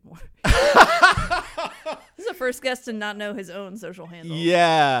David Skidmore. This is the first guest to not know his own social handle.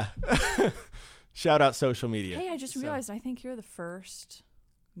 Yeah. Shout out social media. Hey, I just realized I think you're the first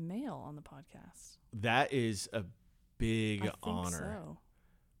male on the podcast. That is a big honor. So.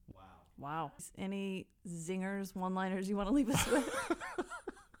 Wow. Any zingers, one-liners you want to leave us with?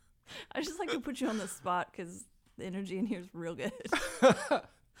 I just like to put you on the spot because the energy in here is real good.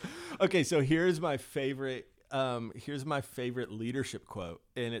 Okay, so here's my favorite leadership quote,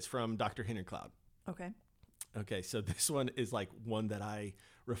 and it's from Dr. Henry Cloud. Okay, so this one is like one that I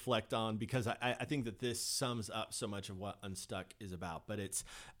reflect on because I think that this sums up so much of what Unstuck is about. But it's,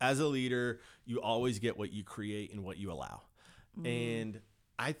 as a leader, you always get what you create and what you allow. And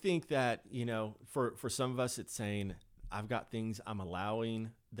I think that, for some of us, it's saying, I've got things I'm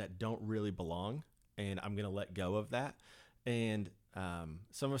allowing that don't really belong, and I'm going to let go of that. And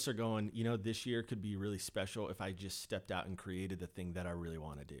some of us are going, this year could be really special if I just stepped out and created the thing that I really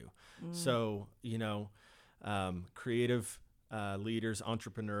want to do. So, creative leaders,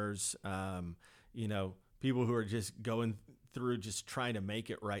 entrepreneurs, people who are just going through, just trying to make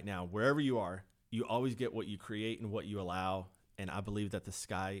it right now, wherever you are, you always get what you create and what you allow. And I believe that the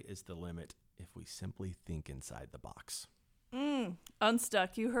sky is the limit if we simply think inside the box.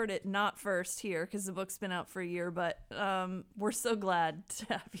 Unstuck. You heard it not first here because the book's been out for a year, but we're so glad to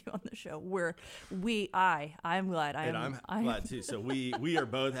have you on the show. I'm glad. I'm glad too. So we are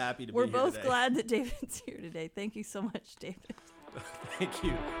both happy to be here today. We're both glad that David's here today. Thank you so much, David. Thank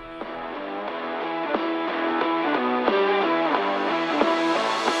you.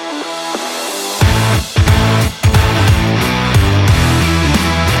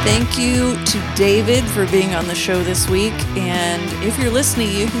 Thank you to David for being on the show this week. And if you're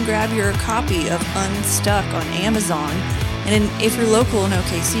listening, you can grab your copy of Unstuck on Amazon. And if you're local in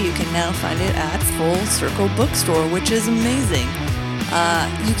OKC, you can now find it at Full Circle Bookstore, which is amazing.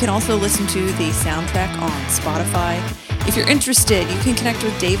 You can also listen to the soundtrack on Spotify. If you're interested, you can connect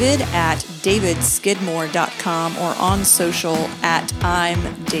with David at davidskidmore.com or on social at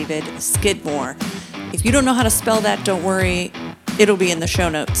I'm David Skidmore. If you don't know how to spell that, don't worry. It'll be in the show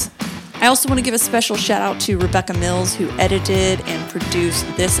notes. I also want to give a special shout out to Rebecca Mills, who edited and produced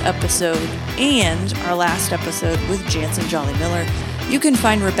this episode and our last episode with Jansen Jolly Miller. You can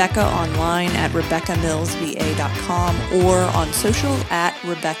find Rebecca online at RebeccaMillsVA.com or on social at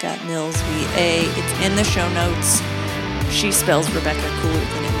RebeccaMillsVA. It's in the show notes. She spells Rebecca cooler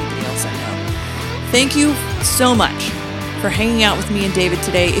than anybody else I know. Thank you so much for hanging out with me and David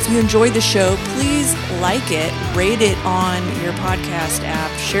today. If you enjoyed the show, please like it, rate it on your podcast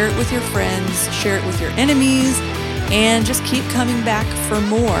app, share it with your friends, share it with your enemies, and just keep coming back for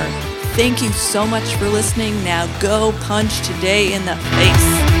more. Thank you so much for listening. Now go punch today in the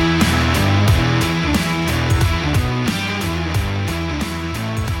face.